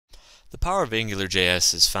The power of Angular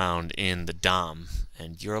JS is found in the DOM,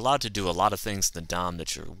 and you're allowed to do a lot of things in the DOM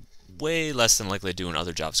that you're way less than likely to do in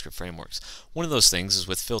other JavaScript frameworks. One of those things is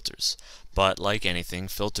with filters. But like anything,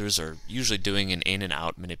 filters are usually doing an in and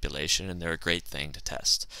out manipulation, and they're a great thing to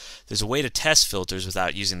test. There's a way to test filters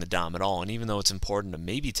without using the DOM at all, and even though it's important to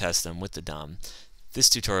maybe test them with the DOM, this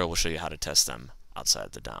tutorial will show you how to test them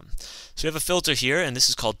outside the DOM. So we have a filter here, and this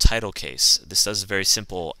is called title case. This does a very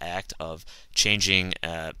simple act of changing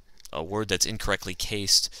a word that's incorrectly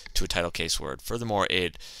cased to a title case word. Furthermore,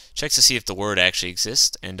 it checks to see if the word actually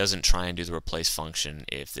exists and doesn't try and do the replace function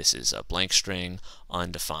if this is a blank string,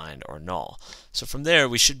 undefined, or null. So from there,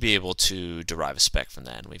 we should be able to derive a spec from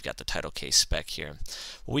that, and we've got the title case spec here.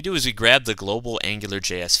 What we do is we grab the global Angular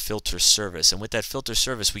JS filter service, and with that filter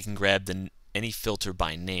service, we can grab any filter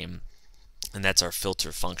by name, and that's our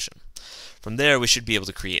filter function. From there, we should be able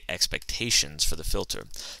to create expectations for the filter.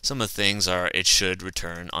 Some of the things are it should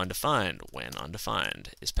return undefined when undefined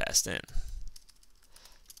is passed in,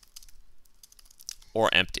 or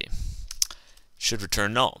empty. Should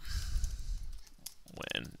return null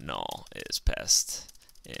when null is passed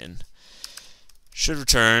in. Should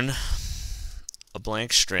return a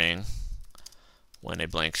blank string when a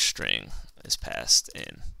blank string is passed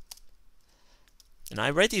in. And I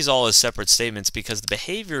write these all as separate statements because the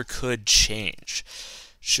behavior could change.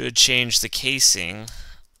 Should change the casing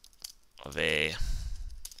of a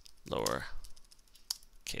lower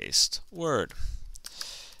cased word.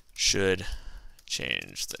 Should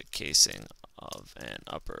change the casing of an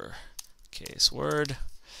upper case word.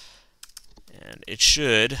 And it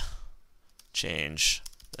should change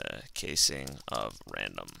the casing of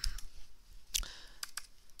random.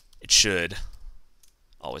 It should,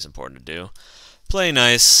 always important to do, play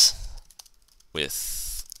nice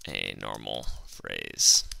with a normal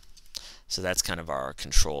phrase. So that's kind of our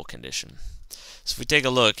control condition. So if we take a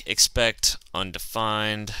look, expect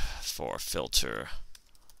undefined for filter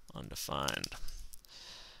undefined.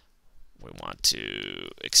 We want to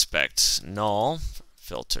expect null,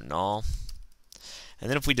 filter null. And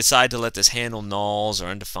then if we decide to let this handle nulls or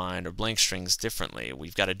undefined or blank strings differently,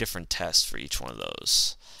 we've got a different test for each one of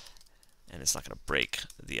those. And it's not going to break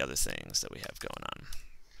the other things that we have going on.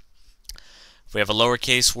 If we have a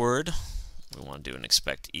lowercase word, we want to do an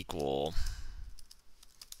expect equal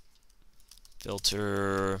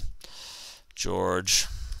filter George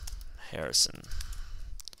Harrison.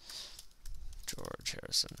 George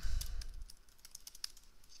Harrison.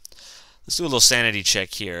 Let's do a little sanity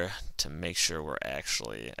check here to make sure we're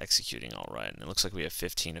actually executing all right. And it looks like we have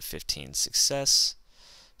 15 of 15 success,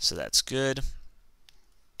 so that's good.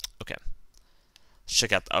 Okay. Let's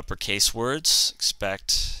check out the uppercase words.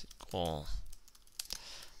 Expect equal,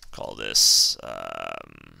 call this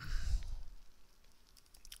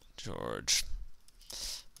George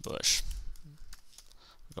Bush.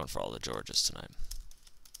 We're going for all the Georges tonight.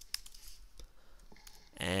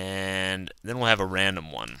 And then we'll have a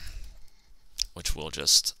random one, which we'll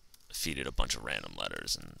just feed it a bunch of random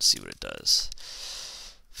letters and see what it does.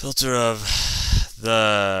 Filter of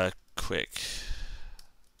the quick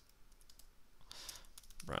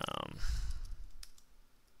brown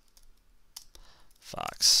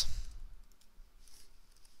fox.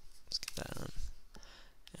 Let's get that on.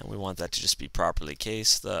 And we want that to just be properly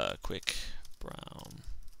cased, the quick brown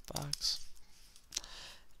fox.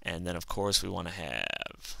 And then of course we want to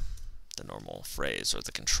have the normal phrase, or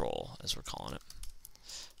the control as we're calling it.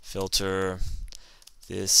 Filter,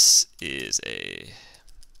 this is a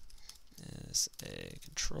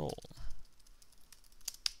control.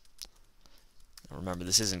 Now remember,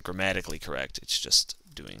 this isn't grammatically correct, it's just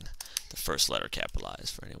doing the first letter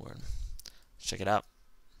capitalized for any word. Check it out.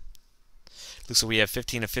 Looks like we have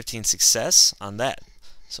 15 of 15 success on that.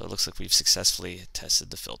 So it looks like we've successfully tested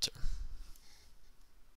the filter.